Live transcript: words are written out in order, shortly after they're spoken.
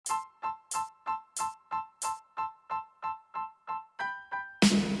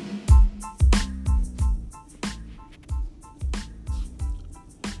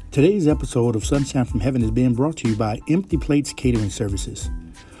Today's episode of Sunshine from Heaven is being brought to you by Empty Plates Catering Services,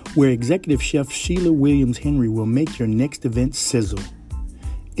 where Executive Chef Sheila Williams Henry will make your next event sizzle.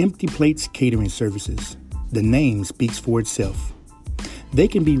 Empty Plates Catering Services. The name speaks for itself. They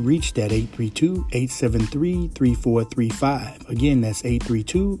can be reached at 832-873-3435. Again, that's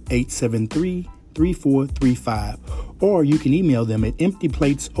 832-873-3435. Or you can email them at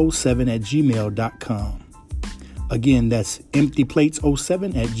emptyplates07@gmail.com. Again, that's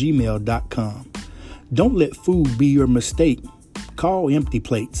emptyplates07@gmail.com. Don't let food be your mistake. Call Empty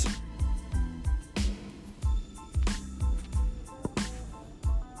Plates.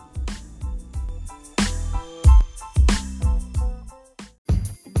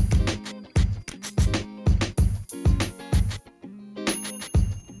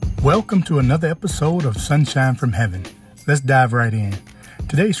 Welcome to another episode of Sunshine from Heaven. Let's dive right in.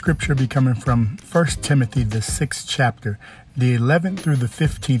 Today's scripture will be coming from 1 Timothy, the 6th chapter, the 11th through the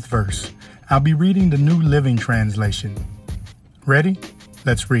 15th verse. I'll be reading the New Living Translation. Ready?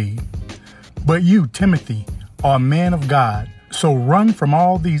 Let's read. But you, Timothy, are a man of God, so run from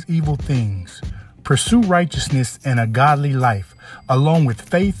all these evil things. Pursue righteousness and a godly life, along with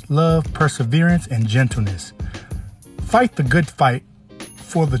faith, love, perseverance, and gentleness. Fight the good fight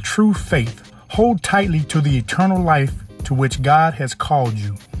for the true faith. Hold tightly to the eternal life to which God has called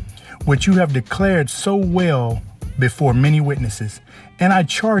you, which you have declared so well before many witnesses. And I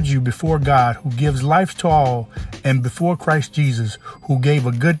charge you before God, who gives life to all, and before Christ Jesus, who gave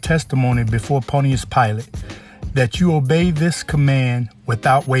a good testimony before Pontius Pilate, that you obey this command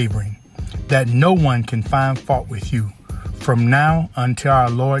without wavering, that no one can find fault with you from now until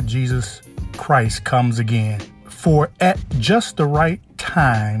our Lord Jesus Christ comes again. For at just the right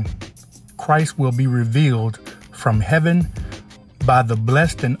time, Christ will be revealed from heaven by the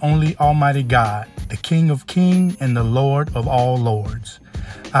blessed and only Almighty God, the King of kings and the Lord of all lords.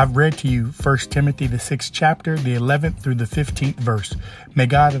 I've read to you 1 Timothy, the 6th chapter, the 11th through the 15th verse. May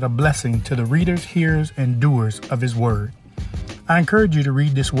God add a blessing to the readers, hearers, and doers of his word. I encourage you to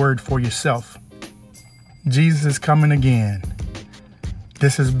read this word for yourself. Jesus is coming again.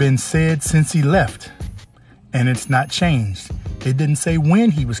 This has been said since he left, and it's not changed. It didn't say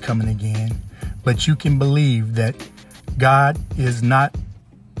when he was coming again, but you can believe that God is not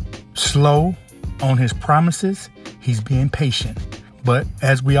slow on his promises. He's being patient. But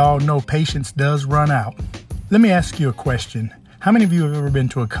as we all know, patience does run out. Let me ask you a question. How many of you have ever been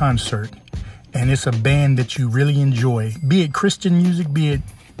to a concert and it's a band that you really enjoy, be it Christian music, be it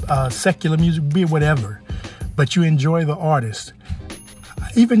secular music, be it whatever, but you enjoy the artist?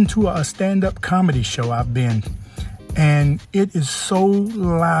 Even to a stand-up comedy show I've been, and it is so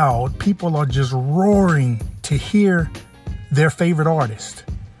loud. People are just roaring to hear their favorite artist,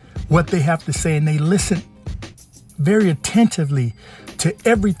 what they have to say, and they listen very attentively to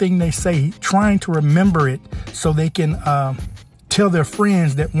everything they say, trying to remember it so they can tell their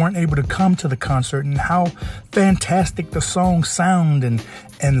friends that weren't able to come to the concert, and how fantastic the songs sound, and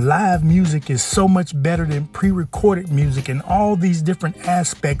live music is so much better than pre-recorded music, and all these different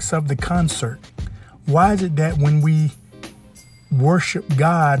aspects of the concert. Why is it that when we worship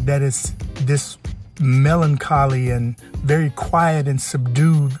God, that is this melancholy and very quiet and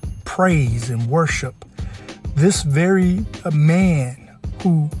subdued praise and worship? This very man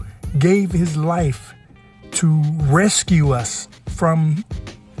who gave his life to rescue us from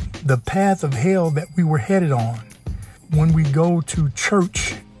the path of hell that we were headed on. When we go to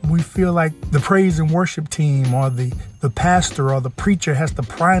church, we feel like the praise and worship team or the pastor or the preacher has to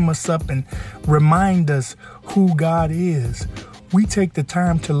prime us up and remind us who God is. We take the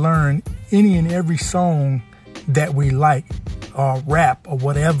time to learn any and every song that we like, or rap or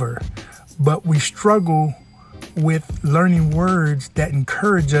whatever, but we struggle with learning words that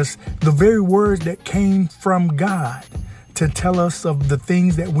encourage us, the very words that came from God to tell us of the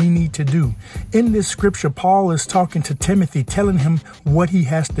things that we need to do. In this scripture, Paul is talking to Timothy, telling him what he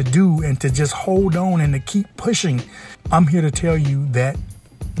has to do and to just hold on and to keep pushing. I'm here to tell you that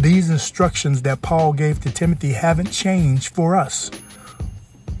these instructions that Paul gave to Timothy haven't changed for us.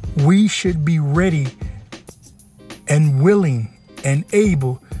 We should be ready and willing and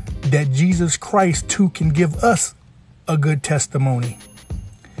able that Jesus Christ too can give us a good testimony,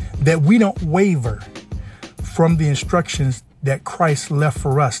 that we don't waver from the instructions that Christ left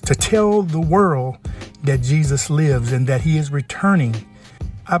for us to tell the world that Jesus lives and that he is returning.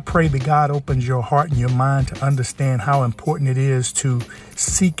 I pray that God opens your heart and your mind to understand how important it is to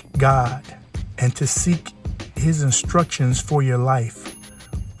seek God and to seek his instructions for your life.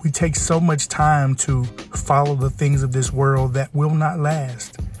 We take so much time to follow the things of this world that will not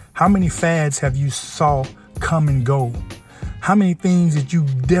last. How many fads have you saw come and go? How many things that you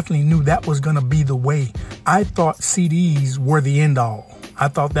definitely knew that was going to be the way? I thought CDs were the end all. I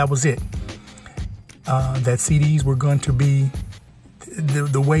thought that was it. That CDs were going to be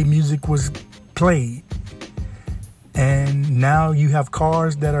the way music was played. And now you have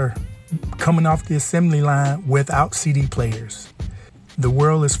cars that are coming off the assembly line without CD players. The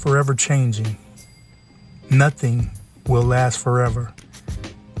world is forever changing. Nothing will last forever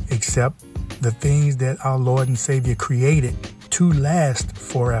except the things that our Lord and Savior created to last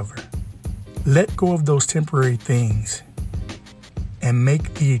forever. Let go of those temporary things and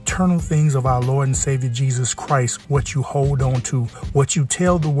make the eternal things of our Lord and Savior Jesus Christ what you hold on to, what you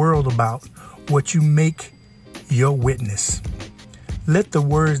tell the world about, what you make your witness. Let the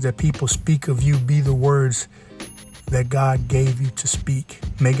words that people speak of you be the words that God gave you to speak.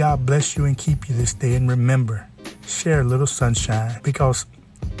 May God bless you and keep you this day. And remember, share a little sunshine, because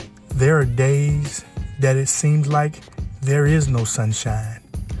there are days that it seems like there is no sunshine.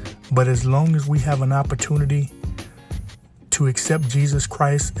 But as long as we have an opportunity to accept Jesus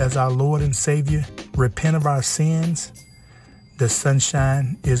Christ as our Lord and Savior, repent of our sins, the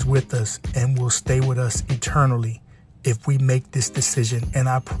sunshine is with us and will stay with us eternally if we make this decision. And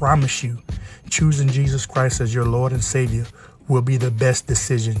I promise you, choosing Jesus Christ as your Lord and Savior will be the best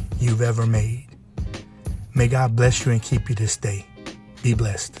decision you've ever made. May God bless you and keep you this day. Be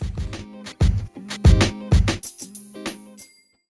blessed.